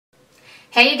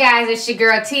Hey you guys, it's your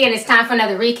girl T, and it's time for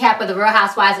another recap of the Real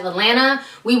Housewives of Atlanta.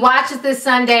 We watched it this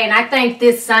Sunday, and I think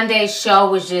this Sunday's show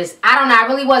was just, I don't know, I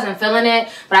really wasn't feeling it,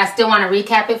 but I still want to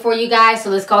recap it for you guys,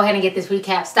 so let's go ahead and get this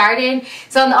recap started.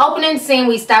 So in the opening scene,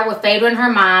 we start with Phaedra and her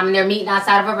mom, and they're meeting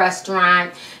outside of a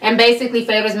restaurant, and basically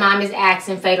Phaedra's mom is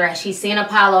asking Phaedra, has she seen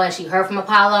Apollo, has she heard from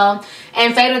Apollo?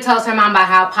 And Phaedra tells her mom about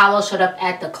how Apollo showed up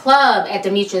at the club, at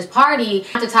Demetria's party,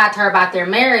 to talk to her about their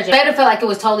marriage. Phaedra felt like it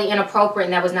was totally inappropriate,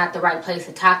 and that was not the right place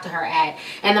to talk to her at.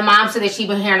 And the mom said that she's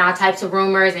been hearing all types of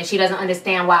rumors and she doesn't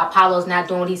understand why Apollo's not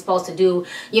doing what he's supposed to do.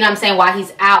 You know what I'm saying? Why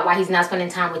he's out, why he's not spending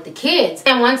time with the kids.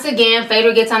 And once again,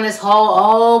 Phaedra gets on this whole,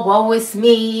 oh, woe is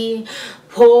me.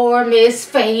 Poor Miss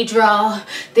Phaedra.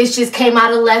 This just came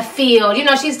out of left field. You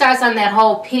know, she starts on that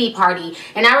whole pity party.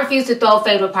 And I refuse to throw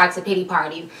Phaedra Parks a pity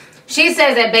party. She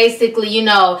says that basically, you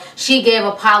know, she gave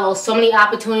Apollo so many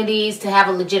opportunities to have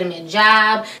a legitimate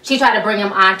job. She tried to bring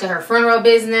him onto her funeral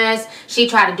business. She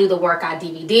tried to do the workout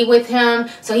DVD with him.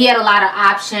 So he had a lot of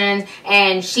options.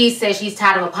 And she says she's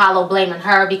tired of Apollo blaming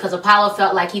her because Apollo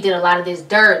felt like he did a lot of this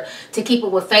dirt to keep it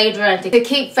with Phaedra and to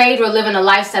keep Phaedra living the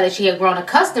lifestyle that she had grown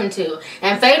accustomed to.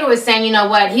 And Phaedra was saying, you know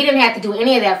what, he didn't have to do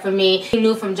any of that for me. He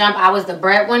knew from jump I was the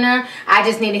breadwinner. I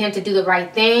just needed him to do the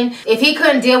right thing. If he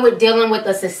couldn't dealing with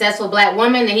a successful black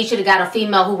woman, then he should have got a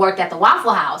female who worked at the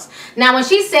Waffle House. Now when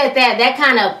she said that,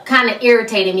 that kind of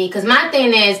irritated me, because my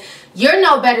thing is, you're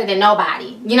no better than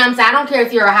nobody. You know what I'm saying? I don't care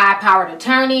if you're a high-powered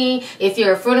attorney, if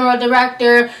you're a funeral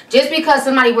director. Just because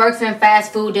somebody works in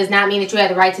fast food does not mean that you have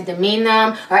the right to demean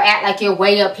them or act like you're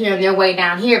way up here and they're way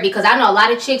down here. Because I know a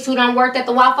lot of chicks who don't work at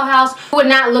the Waffle House who would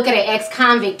not look at an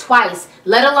ex-convict twice,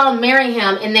 let alone marry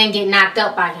him and then get knocked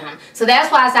up by him. So that's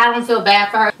why I don't feel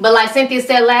bad for her. But like Cynthia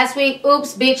said last week,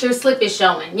 oops, bitch, your slip is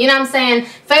showing. You know what I'm saying?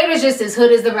 Phaedra's just as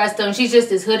hood as the rest of them. She's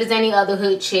just as hood as any other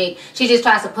hood chick. She just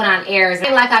tries to put on airs.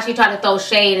 I like how she tried to throw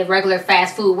shade at regular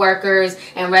fast food workers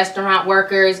and restaurant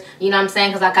workers. You know what I'm saying?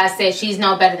 Because like I said, she's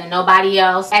no better than nobody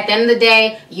else. At the end of the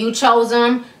day, you chose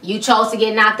him. You chose to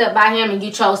get knocked up by him and you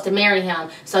chose to marry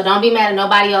him. So don't be mad at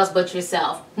nobody else but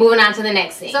yourself. Moving on to the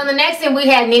next scene. So in the next scene, we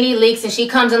had Nene Leakes, and she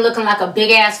comes in looking like a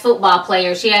big-ass football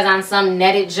player. She has on some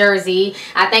netted jersey.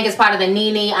 I think it's part of the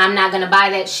Nene I'm not going to buy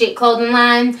that shit clothing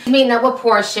line. She's meeting up with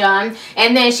Portia.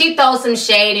 And then she throws some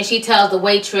shade, and she tells the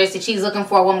waitress that she's looking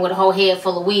for a woman with a whole head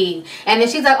full of weave. And then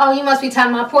she's like, oh, you must be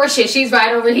talking about Portia. She's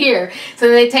right over here. So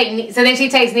then she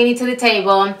takes Nene to the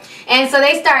table. And so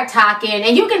they start talking.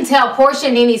 And you can tell Portia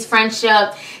and Nene's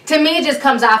friendship, to me, it just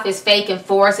comes off as fake and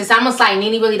forced. It's almost like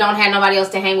Nene really don't have nobody else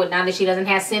to hang with now that she doesn't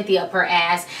have Cynthia up her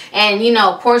ass. And, you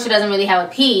know, Portia doesn't really have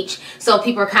a peach, so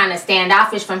people are kind of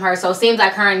standoffish from her. So it seems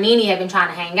like her and Nene have been trying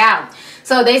to hang out.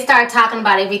 So they start talking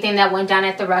about everything that went down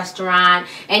at the restaurant.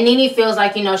 And Nene feels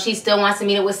like, you know, she still wants to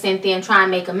meet up with Cynthia and try and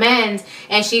make amends.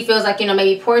 And she feels like, you know,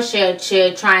 maybe Portia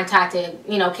should try and talk to,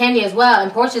 you know, Kenya as well.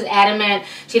 And Portia's adamant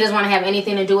she doesn't want to have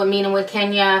anything to do with meeting with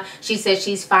Kenya. She says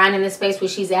she's fine in the space where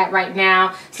she's at right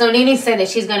now. So Nene said that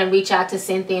she's going to reach out to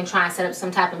Cynthia and try and set up some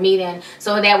type of meeting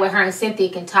so that way her and Cynthia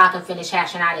can talk and finish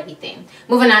hashing out everything.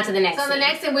 Moving on to the next scene. So the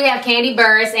next thing we have Kandi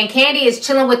Burruss. And Kandi is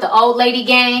chilling with the old lady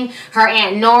gang. Her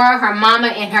Aunt Nora, her mama,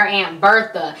 and her Aunt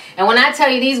Bertha. And when I tell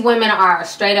you, these women are a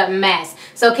straight up mess.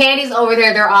 So Candy's over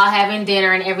there, they're all having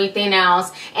dinner and everything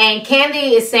else. And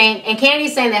Candy's saying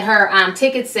that her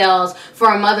ticket sales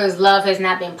for her mother's love has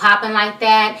not been popping like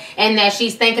that. And that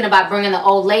she's thinking about bringing the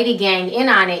old lady gang in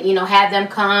on it. You know, have them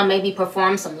come, maybe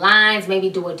perform some lines, maybe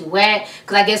do a duet.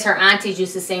 Because I guess her aunties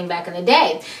used to sing back in the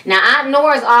day. Now, Aunt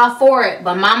Nora's all for it.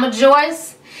 But Mama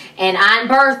Joyce and Aunt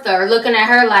Bertha are looking at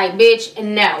her like, bitch,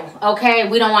 no, okay?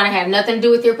 We don't want to have nothing to do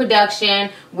with your production.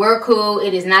 We're cool.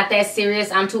 It is not that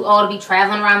serious. I'm too old to be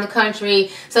traveling around the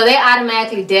country. So they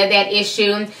automatically did that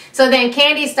issue. So then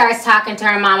Kandi starts talking to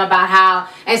her mom about how,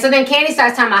 and so then Kandi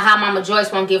starts talking about how Mama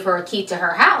Joyce won't give her a key to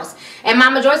her house. And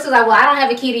Mama Joyce is like, well, I don't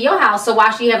have a key to your house, so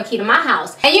why should you have a key to my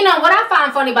house? And you know, what I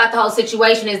find funny about the whole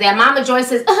situation is that Mama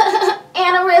Joyce's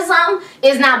aneurysm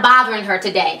is not bothering her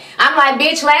today. I'm like,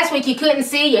 bitch, last week you couldn't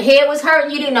see, your head was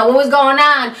hurting, you didn't know what was going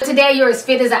on. Today you're as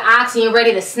fit as an ox and you're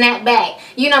ready to snap back.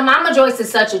 You know, Mama Joyce is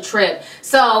such a trip.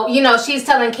 So, you know, she's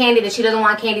telling Kandi that she doesn't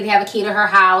want Kandi to have a key to her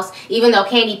house, even though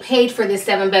Kandi paid for this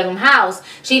 7-bedroom house.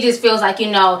 She just feels like, you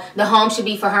know, the home should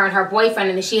be for her and her boyfriend,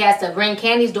 and if she has to ring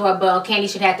Candy's doorbell, Kandi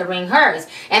should have to ring hers.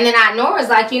 And then Aunt Nora's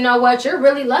like, you know what, you're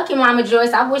really lucky, Mama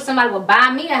Joyce. I wish somebody would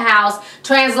buy me a house.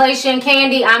 Translation,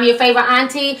 Kandi, I'm your favorite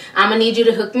auntie. I'm gonna need you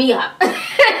to hook me up.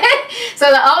 So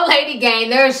the old lady gang,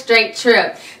 they're a straight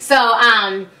trip. So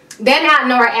Then out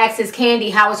Nora asks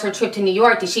Candy, how was her trip to New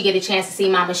York? Did she get a chance to see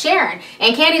Mama Sharon?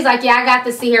 And Candy's like, yeah, I got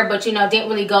to see her, but, you know, didn't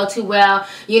really go too well.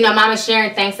 You know, Mama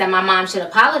Sharon thinks that my mom should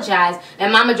apologize.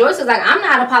 And Mama Joyce is like, I'm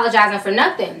not apologizing for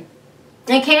nothing.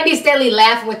 And Candy's steadily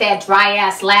laughing with that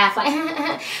dry-ass laugh, like,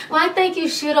 well, I think you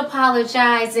should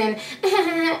apologize. And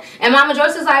Mama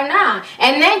Joyce is like, nah.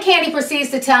 And then Candy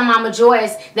proceeds to tell Mama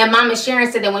Joyce that Mama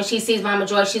Sharon said that when she sees Mama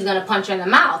Joyce, she's going to punch her in the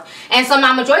mouth. And so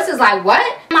Mama Joyce is like,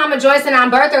 what? Mama Joyce and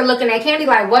Aunt Bertha are looking at Candy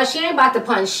like, what? She ain't about to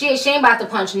punch shit. She ain't about to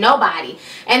punch nobody.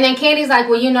 And then Candy's like,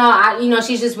 well, you know,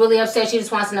 she's just really upset. She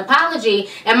just wants an apology.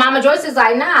 And Mama Joyce is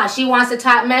like, nah, she wants a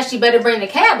top mess. She better bring the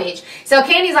cabbage. So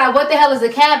Candy's like, what the hell is a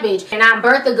cabbage? And Aunt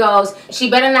Bertha goes,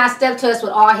 she better not step to us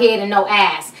with all head and no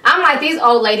ass. I'm like, these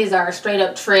old ladies are a straight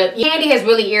up trip. Candy has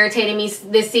really irritated me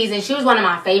this season. She was one of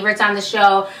my favorites on the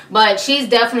show, but she's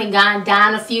definitely gone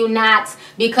down a few knots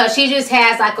because she just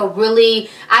has like a really,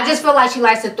 I just feel like she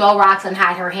likes to throw rocks and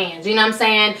hide her hands. You know what I'm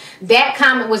saying? That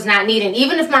comment was not needed.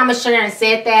 Even if Mama Sharon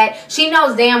said that, she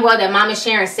knows damn well that Mama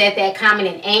Sharon said that comment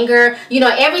in anger. You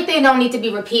know, everything don't need to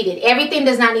be repeated. Everything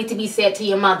does not need to be said to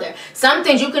your mother. Some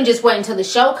things you can just wait until the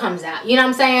show comes out. You know what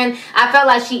I'm saying? I felt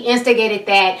like she instigated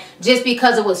that just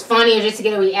because it was funny or just to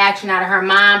get a reaction out of her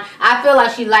mom. I feel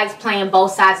like she likes playing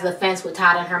both sides of the fence with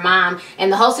Todd and her mom,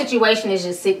 and the whole situation is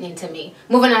just sickening to me.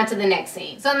 Moving on to the next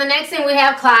scene. So in the next scene we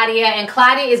have Claudia, and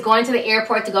Claudia is going to the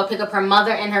airport to go pick up her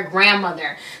mother and her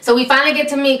grandmother. So we finally get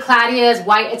to meet Claudia's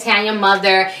white Italian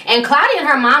mother, and Claudia and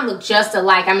her mom look just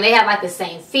alike. I mean, they have like the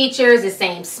same features, the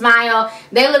same smile.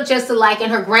 They look just alike,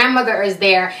 and her grandmother is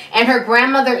there, and her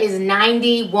grandmother is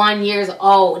 91 years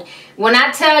old. When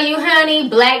I tell you, honey,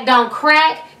 black don't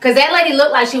crack, because that lady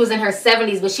looked like she was in her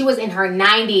 70s, but she was in her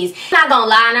 90s. I'm not going to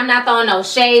lie, and I'm not throwing no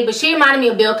shade, but she reminded me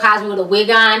of Bill Cosby with a wig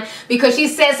on, because she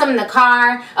said something in the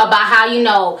car about how, you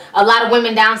know, a lot of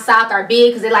women down south are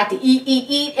big because they like to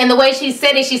eat. And the way she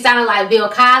said it, she sounded like Bill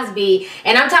Cosby.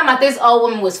 And I'm talking about this old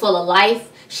woman was full of life.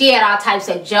 She had all types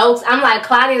of jokes. I'm like,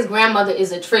 Claudia's grandmother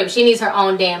is a trip. She needs her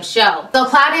own damn show. So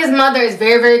Claudia's mother is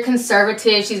very, very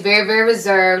conservative. She's very, very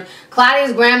reserved.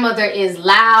 Claudia's grandmother is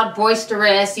loud,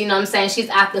 boisterous, you know what I'm saying? She's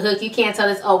off the hook. You can't tell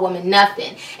this old woman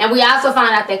nothing. And we also found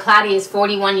out that Claudia is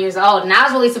 41 years old. And I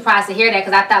was really surprised to hear that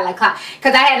because I thought like,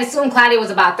 because I had assumed Claudia was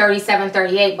about 37,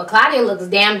 38. But Claudia looks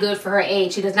damn good for her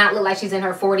age. She does not look like she's in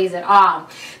her 40s at all.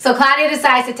 So Claudia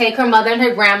decides to take her mother and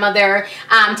her grandmother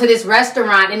to this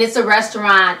restaurant. And it's a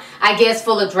restaurant, I guess,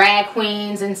 full of drag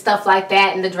queens and stuff like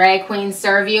that. And the drag queens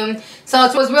serve you. So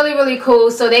it was really, really cool.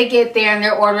 So they get there and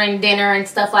they're ordering dinner and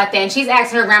stuff like that. And she's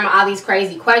asking her grandma all these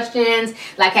crazy questions,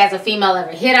 like, has a female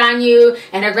ever hit on you?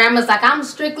 And her grandma's like, I'm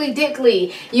strictly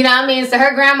dickly. You know what I mean? So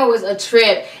her grandma was a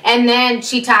trip. And then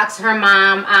she talks to her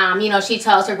mom. You know, she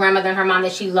tells her grandmother and her mom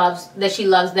that she loves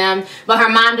them. But her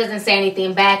mom doesn't say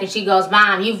anything back. And she goes,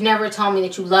 Mom, you've never told me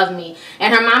that you love me.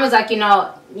 And her mom is like, you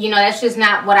know, that's just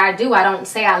not what I do. I don't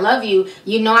say I love you.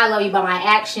 You know I love you by my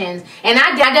actions. And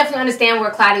I definitely understand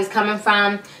where Claudia's coming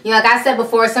from. You know, like I said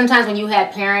before, sometimes when you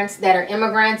have parents that are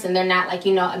immigrants and they're not like,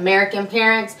 you know, American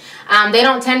parents, they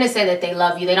don't tend to say that they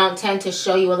love you. They don't tend to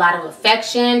show you a lot of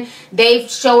affection. They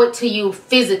show it to you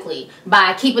physically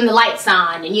by keeping the lights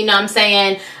on and, you know what I'm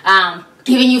saying,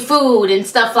 giving you food and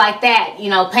stuff like that, you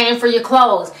know, paying for your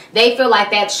clothes. They feel like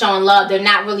that's showing love. They're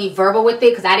not really verbal with it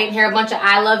because I didn't hear a bunch of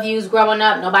I love yous growing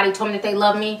up. Nobody told me that they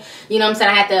love me. You know what I'm saying?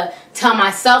 I had to tell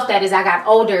myself that as I got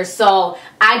older. So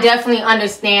I definitely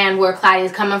understand where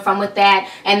Claudia's coming from with that.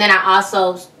 And then I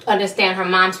also understand her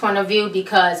mom's point of view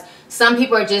because some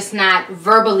people are just not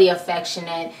verbally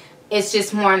affectionate. It's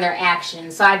just more in their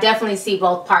actions. So I definitely see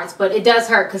both parts. But it does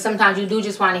hurt because sometimes you do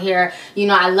just want to hear, you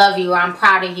know, I love you or I'm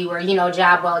proud of you or, you know,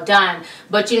 job well done.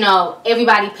 But, you know,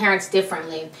 everybody parents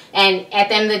differently. And at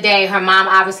the end of the day, her mom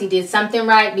obviously did something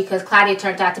right because Claudia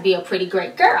turned out to be a pretty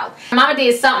great girl. Her mama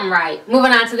did something right.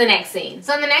 Moving on to the next scene.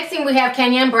 So in the next scene, we have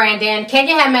Kenya and Brandon.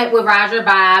 Kenya had met with Roger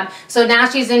Bob. So now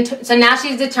she's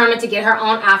determined to get her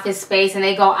own office space and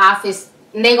they go office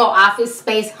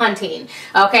space hunting.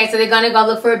 Okay, so they're going to go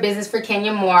look for a business for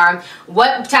Kenya Moore.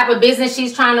 What type of business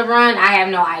she's trying to run, I have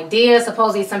no idea.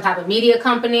 Supposedly some type of media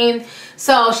company.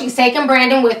 So she's taking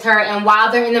Brandon with her, and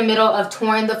while they're in the middle of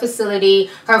touring the facility,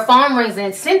 her phone rings and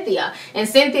it's Cynthia. And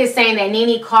Cynthia is saying that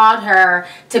Nene called her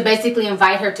to basically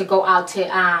invite her to go out to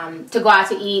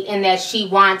eat, and that she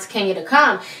wants Kenya to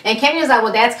come. And Kenya's like,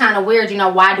 well, that's kind of weird. You know,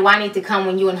 why do I need to come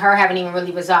when you and her haven't even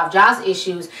really resolved y'all's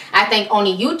issues? I think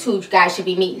only you two guys should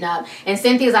be meeting up. And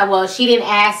Cynthia's like, well, she didn't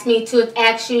ask me to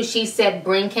ask you. She said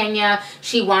bring Kenya.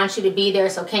 She wants you to be there,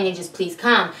 so Kenya, just please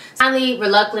come. Finally,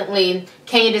 reluctantly,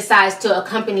 Kenya decides to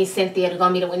accompany Cynthia to go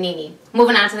meet up with Nene.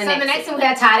 Moving on to the next thing, we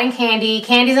got Todd and Candy.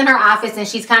 Candy's in her office and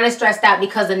she's kind of stressed out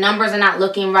because the numbers are not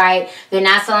looking right. They're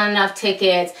not selling enough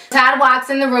tickets. Todd walks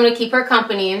in the room to keep her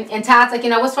company, and Todd's like, you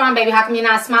know, what's wrong, baby? How come you're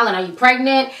not smiling? Are you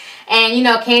pregnant? And, you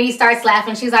know, Candy starts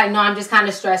laughing. She's like, no, I'm just kind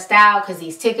of stressed out because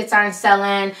these tickets aren't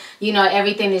selling. You know,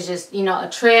 everything is just, you know, a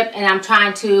trip. And I'm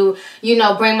trying to, you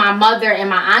know, bring my mother and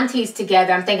my aunties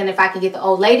together. I'm thinking if I could get the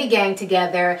old lady gang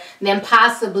together, then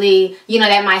possibly, you know,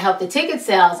 that might help the ticket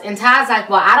sales. And Todd's like,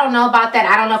 well, I don't know about that.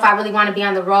 I don't know if I really want to be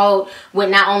on the road with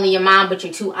not only your mom, but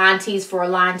your two aunties for a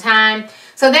long time.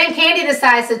 So then Candy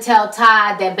decides to tell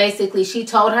Todd that basically she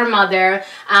told her mother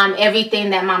everything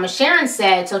that Mama Sharon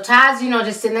said. So Todd's, you know,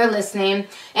 just sitting there listening,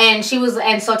 and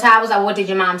so Todd was like, what did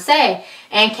your mom say?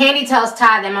 And Candy tells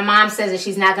Todd that my mom says that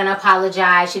she's not going to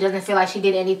apologize. She doesn't feel like she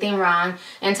did anything wrong.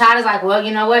 And Todd is like, well,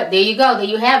 you know what? There you go. There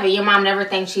you have it. Your mom never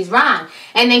thinks she's wrong.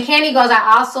 And then Candy goes,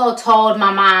 I also told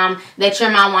my mom that your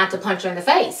mom wanted to punch her in the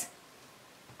face.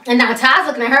 And now Todd's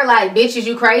looking at her like, bitch, is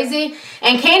you crazy?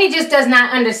 And Candy just does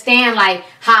not understand, like,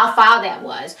 how foul that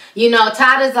was. You know,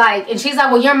 Todd is like, and she's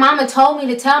like, well, your mama told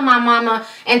me to tell my mama.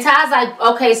 And Todd's like,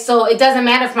 okay, so it doesn't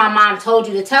matter if my mom told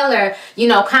you to tell her. You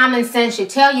know, common sense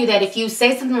should tell you that if you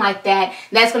say something like that,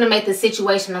 that's going to make the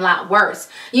situation a lot worse.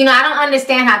 You know, I don't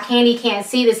understand how Candy can't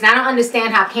see this. And I don't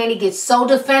understand how Candy gets so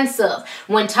defensive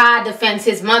when Todd defends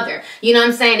his mother. You know what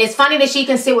I'm saying? It's funny that she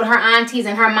can sit with her aunties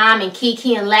and her mom and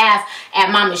kiki and laugh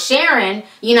at Mama Sharon,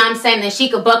 you know what I'm saying, that she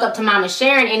could buck up to Mama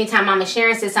Sharon anytime Mama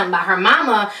Sharon says something about her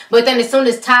mama, but then as soon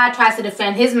as Todd tries to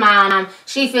defend his mom,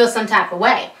 she feels some type of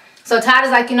way. So Todd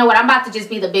is like, you know what, I'm about to just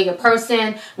be the bigger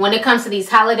person. When it comes to these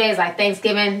holidays like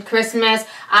Thanksgiving, Christmas,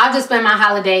 I'll just spend my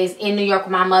holidays in New York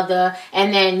with my mother,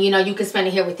 and then, you know, you can spend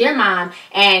it here with your mom.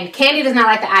 And Candy does not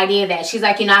like the idea of that. She's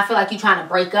like, you know, I feel like you're trying to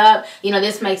break up. You know,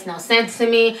 this makes no sense to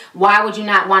me. Why would you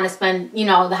not want to spend, you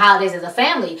know, the holidays as a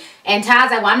family? And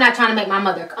Todd's like, well, I'm not trying to make my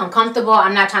mother uncomfortable.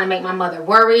 I'm not trying to make my mother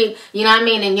worried. You know what I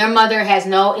mean? And your mother has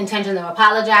no intention of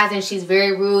apologizing. She's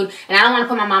very rude. And I don't want to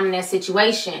put my mom in that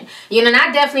situation. You know, and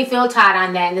I definitely feel Todd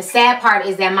on that. And the sad part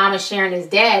is that Mama Sharon is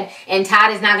dead. And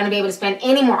Todd is not going to be able to spend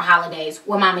any more holidays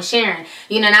with Mama Sharon.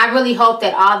 You know, and I really hope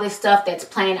that all this stuff that's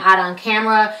playing out on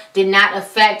camera did not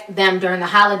affect them during the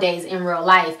holidays in real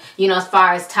life. You know, as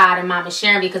far as Todd and Mama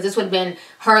Sharon, because this would have been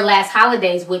her last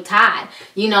holidays with Todd.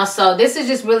 You know, so this is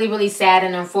just really, really sad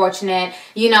and unfortunate.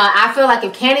 You know, I feel like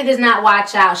if Candy does not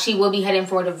watch out, she will be heading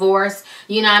for a divorce.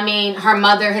 You know what I mean? Her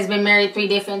mother has been married 3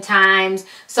 different times.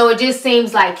 So it just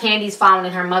seems like Candy's following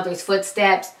in her mother's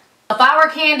footsteps. If I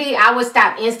were Candy, I would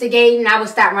stop instigating. I would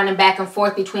stop running back and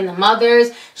forth between the mothers.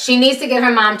 She needs to get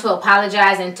her mom to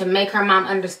apologize and to make her mom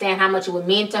understand how much it would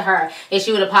mean to her if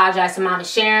she would apologize to Mama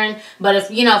Sharon. But if,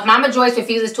 you know, if Mama Joyce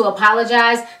refuses to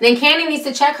apologize, then Candy needs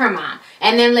to check her mom.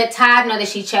 And then let Todd know that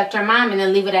she checked her mom, and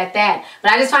then leave it at that.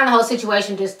 But I just find the whole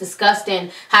situation just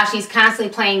disgusting, how she's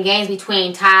constantly playing games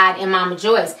between Todd and Mama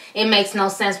Joyce. It makes no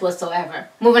sense whatsoever.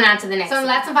 Moving on to the next. So in the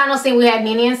last and final scene, we had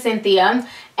Nene and Cynthia.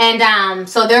 And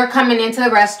so they're coming into the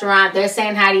restaurant. They're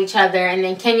saying hi to each other. And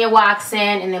then Kenya walks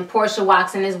in, and then Portia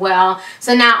walks in as well.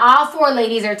 So now all 4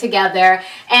 ladies are together.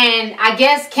 And I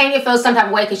guess Kenya feels some type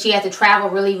of way because she has to travel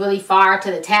really, really far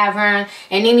to the tavern.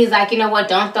 And Nene's like, you know what,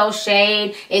 don't throw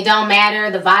shade. It don't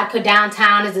matter. The vodka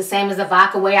downtown is the same as the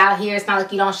vodka way out here. It's not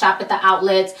like you don't shop at the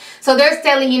outlets. So they're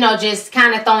steadily, you know, just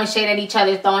kind of throwing shade at each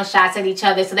other, throwing shots at each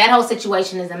other. So that whole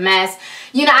situation is a mess.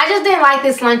 You know, I just didn't like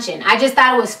this luncheon. I just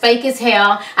thought it was fake as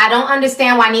hell. I don't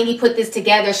understand why Nene put this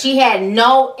together. She had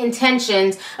no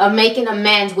intentions of making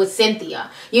amends with Cynthia.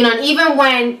 You know, and even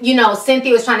when, you know,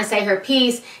 Cynthia was trying to say her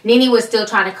piece, Nene was still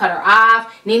trying to cut her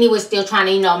off. Nene was still trying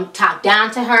to, you know, talk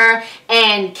down to her.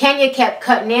 And Kenya kept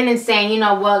cutting in and saying, you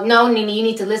know, well, no, Nene, you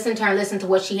need to listen to her and listen to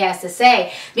what she has to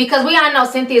say. Because we all know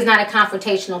Cynthia is not a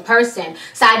confrontational person.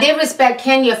 So I did respect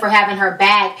Kenya for having her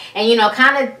back and, you know,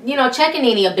 kind of, you know, checking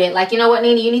Nene a bit. Like, you know what,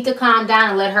 Nene, you need to calm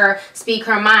down and let her speak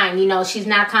her mind. You know, she's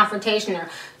not confrontational.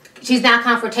 She's not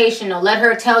confrontational. Let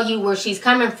her tell you where she's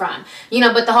coming from. You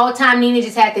know, but the whole time Nene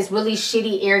just had this really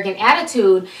shitty, arrogant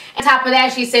attitude. On top of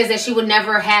that, she says that she would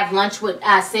never have lunch with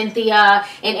Cynthia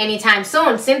in any time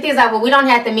soon. Cynthia's like, well, we don't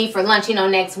have to meet for lunch, you know,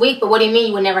 next week. But what do you mean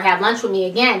you would never have lunch with me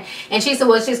again? And she said,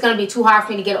 well, it's just going to be too hard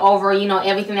for me to get over, you know,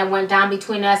 everything that went down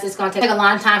between us. It's going to take a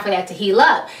long time for that to heal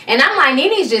up. And I'm like,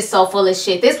 Nene's just so full of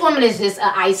shit. This woman is just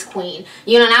an ice queen.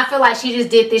 You know, and I feel like she just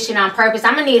did this shit on purpose.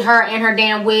 I'm going to need her and her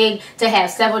damn wig to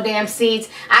have several days goddamn seats.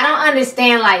 I don't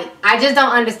understand, like, I just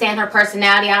don't understand her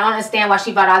personality. I don't understand why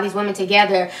she brought all these women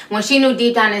together when she knew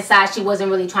deep down inside she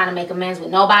wasn't really trying to make amends with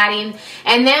nobody.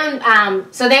 And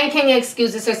then, so then Kenya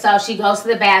excuses herself. She goes to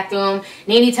the bathroom.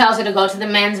 Nene tells her to go to the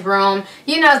men's room.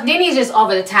 You know, Nene's just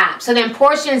over the top. So then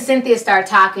Portia and Cynthia start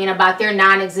talking about their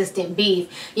non-existent beef.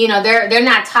 You know, they're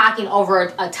not talking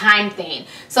over a time thing.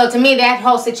 So to me, that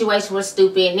whole situation was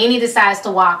stupid. Nene decides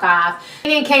to walk off.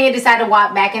 Nene and Kenya decide to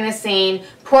walk back in the scene.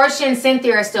 Portia and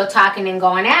Cynthia are still talking and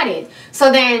going at it.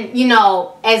 So then, you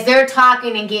know, as they're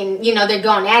talking and getting, you know, they're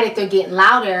going at it, they're getting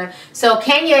louder. So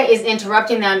Kenya is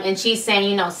interrupting them and she's saying,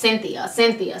 you know, Cynthia,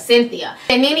 Cynthia, Cynthia.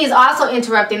 And Nene's also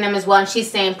interrupting them as well and she's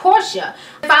saying Portia.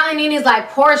 Finally, Nene's like,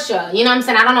 Portia, you know what I'm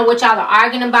saying? I don't know what y'all are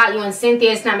arguing about, you and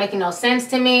Cynthia. It's not making no sense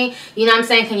to me. You know what I'm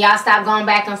saying? Can y'all stop going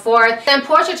back and forth? Then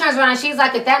Portia turns around and she's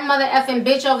like, if that mother effing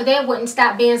bitch over there wouldn't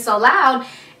stop being so loud.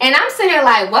 And I'm sitting there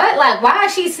like, what? Like, why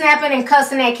is she snapping and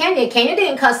cussing at Kenya? Kenya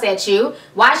didn't cuss at you.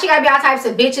 Why she gotta be all types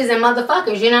of bitches and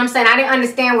motherfuckers? You know what I'm saying? I didn't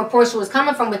understand where Portia was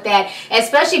coming from with that,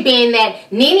 especially being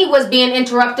that Nene was being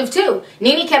interruptive too.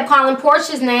 Nene kept calling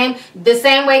Portia's name the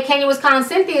same way Kenya was calling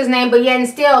Cynthia's name, but yet and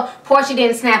still Portia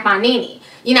didn't snap on Nene.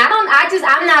 You know,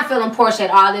 I'm not feeling Portia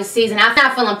at all this season. I'm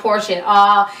not feeling Portia at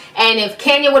all. And if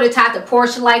Kenya would have talked to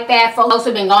Portia like that, folks would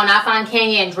have been going off on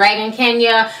Kenya and dragging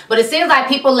Kenya. But it seems like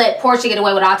people let Portia get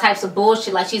away with all types of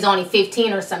bullshit, like she's only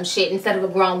 15 or some shit instead of a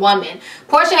grown woman.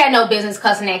 Portia had no business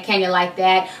cussing at Kenya like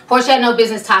that. Portia had no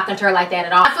business talking to her like that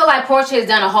at all. I feel like Portia has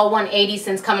done a whole 180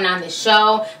 since coming on this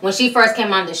show. When she first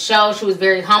came on the show, she was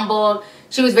very humbled.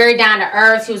 She was very down to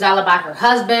earth. She was all about her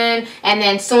husband. And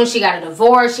then soon she got a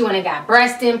divorce. She went and got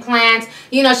breast implants.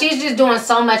 You know, she's just doing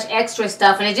so much extra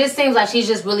stuff. And it just seems like she's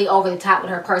just really over the top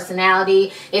with her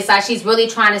personality. It's like she's really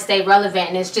trying to stay relevant.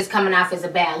 And it's just coming off as a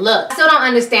bad look. I still don't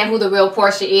understand who the real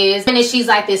Portia is. And then she's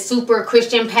like this super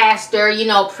Christian pastor, you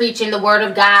know, preaching the word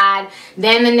of God.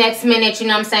 Then the next minute, you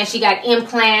know what I'm saying, she got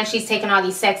implants. She's taking all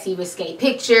these sexy, risque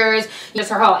pictures. Just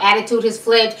her whole attitude has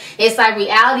flipped. It's like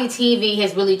reality TV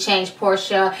has really changed Portia.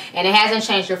 And it hasn't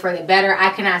changed her for the better. I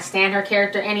cannot stand her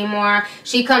character anymore.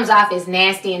 She comes off as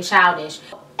nasty and childish.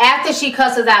 After she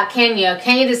cusses out Kenya,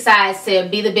 Kenya decides to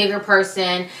be the bigger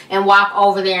person and walk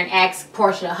over there and ask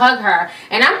Portia to hug her.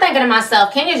 And I'm thinking to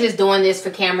myself, Kenya's just doing this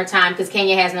for camera time because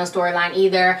Kenya has no storyline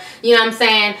either. You know what I'm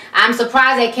saying? I'm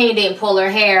surprised that Kenya didn't pull her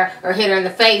hair or hit her in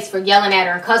the face for yelling at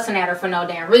her and cussing at her for no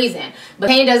damn reason. But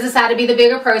Kenya does decide to be the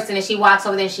bigger person and she walks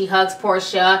over there and she hugs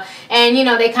Portia. And, you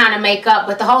know, they kind of make up.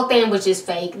 But the whole thing was just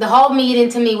fake. The whole meeting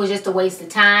to me was just a waste of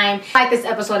time. I didn't like this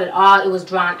episode at all. It was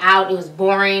drawn out. It was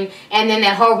boring. And then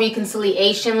that whole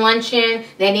reconciliation luncheon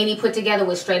that Nene put together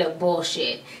was straight up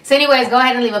bullshit. So anyways, go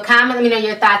ahead and leave a comment. Let me know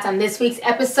your thoughts on this week's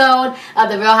episode of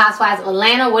The Real Housewives of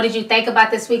Atlanta. What did you think about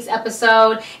this week's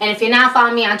episode? And if you're not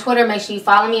following me on Twitter, make sure you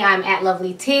follow me. I'm at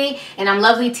LovelyT and I'm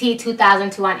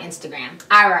LovelyT2002 on Instagram.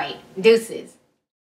 Alright, deuces.